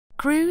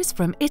Cruise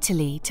from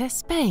Italy to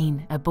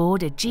Spain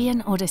aboard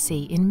Aegean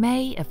Odyssey in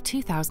May of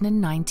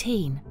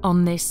 2019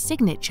 on this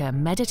signature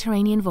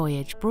Mediterranean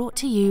voyage brought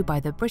to you by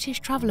the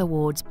British Travel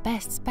Awards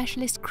Best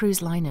Specialist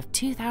Cruise Line of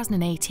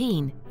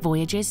 2018,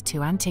 Voyages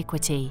to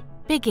Antiquity.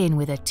 Begin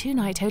with a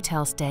 2-night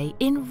hotel stay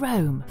in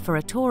Rome for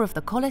a tour of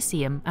the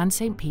Colosseum and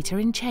St. Peter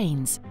in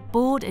Chains.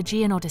 Board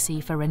Aegean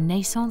Odyssey for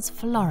Renaissance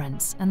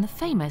Florence and the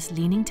famous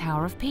Leaning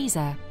Tower of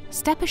Pisa.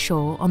 Step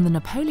ashore on the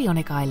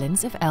Napoleonic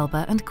islands of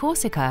Elba and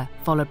Corsica,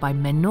 followed by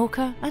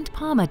Menorca and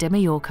Palma de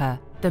Mallorca.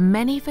 The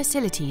many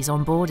facilities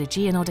on board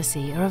Aegean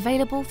Odyssey are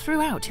available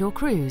throughout your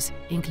cruise,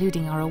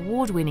 including our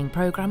award-winning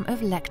program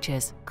of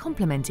lectures,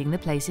 complementing the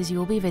places you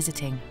will be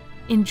visiting.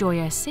 Enjoy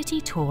a city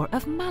tour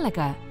of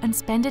Malaga and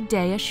spend a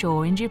day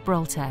ashore in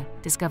Gibraltar.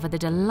 Discover the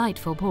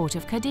delightful port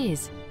of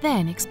Cadiz.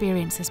 Then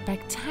experience a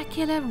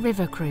spectacular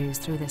river cruise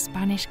through the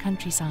Spanish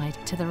countryside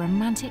to the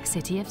romantic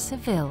city of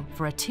Seville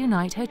for a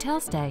 2-night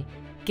hotel stay.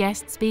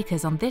 Guest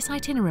speakers on this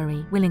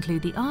itinerary will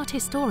include the art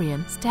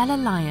historian Stella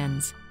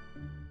Lyons,